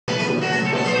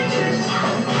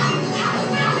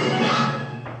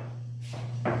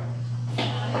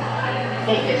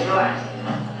Hey, kids, relax.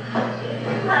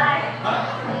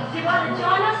 Hi. Do you want to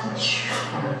join us?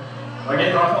 I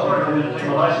get off the order, I need to take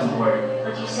my license away.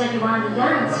 But you said you wanted to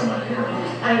dance.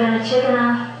 Are you going to chicken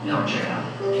out? No, check it out.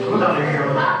 Come down here.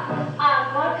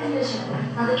 On one condition.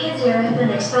 Now the kids here have been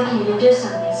expecting you to do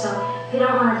something, so if you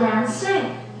don't want to dance,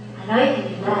 sing. I know you can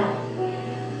do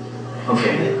that.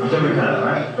 Okay, I'll do it kind of, all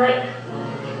right? Right.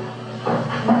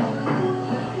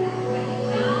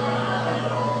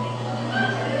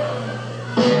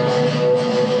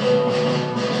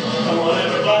 Come on,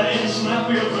 everybody,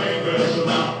 snap your fingers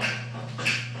now.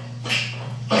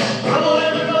 Come on,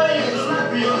 everybody,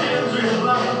 slap your hands real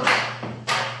loud.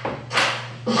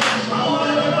 Come on,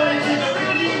 everybody, take a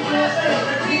real deep breath and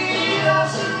repeat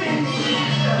after me.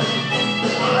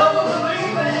 I love you,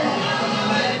 baby.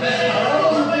 I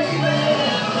love you, baby.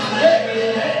 Hey,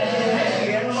 hey,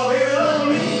 hey, and my baby loves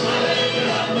me.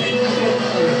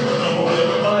 Come on,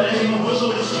 everybody, whistle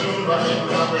the tune right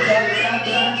now.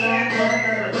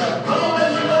 Come on,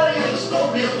 everybody,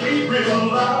 stomp your feet real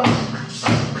loud.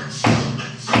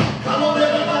 Come on,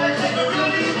 everybody, take a real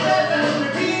deep breath and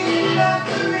repeat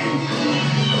after me.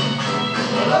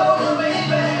 Hello,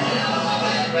 baby.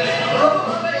 Hello,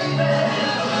 baby.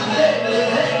 Hey, hey,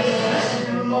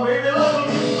 hey, my baby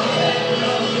loves me.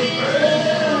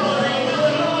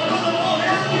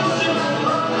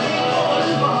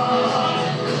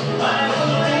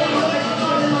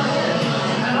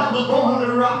 And I was born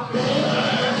to rock.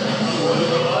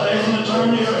 Everybody, turn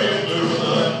your head to the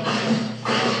left.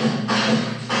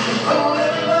 Come on,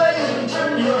 everybody,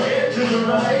 turn your head to the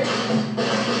right.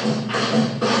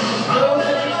 Come on,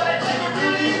 everybody, take a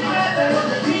real deep breath and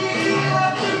repeat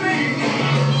after me.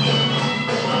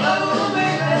 I love you,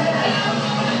 baby.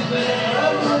 I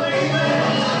love you, baby.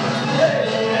 Hey,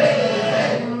 hey,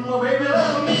 hey, my baby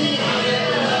loves me.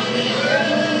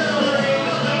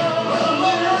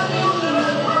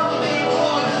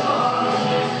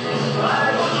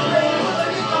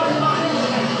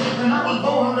 And I was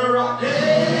born to rock it.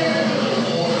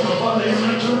 Everybody,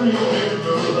 turn your head to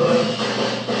the left.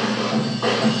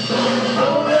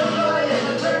 Come on,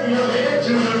 everybody, turn your head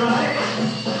to the right.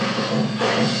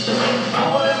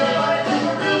 Come on, everybody, take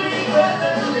a real deep breath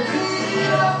and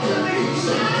repeat after me.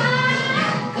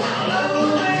 I love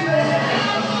you, baby.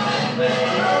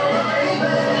 I love you,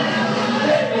 baby.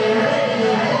 Hey, hey,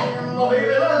 hey, my baby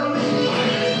loves me.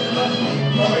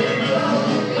 My baby loves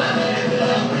me. My baby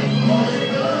loves me. My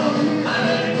baby loves me. My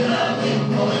baby loves me.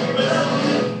 My baby loves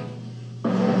me.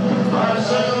 I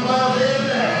said my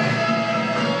baby.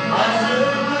 I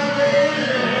said my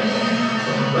baby.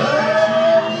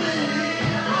 Love me.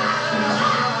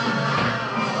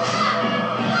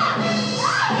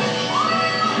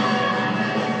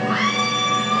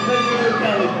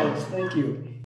 Thank you, folks. Thank you.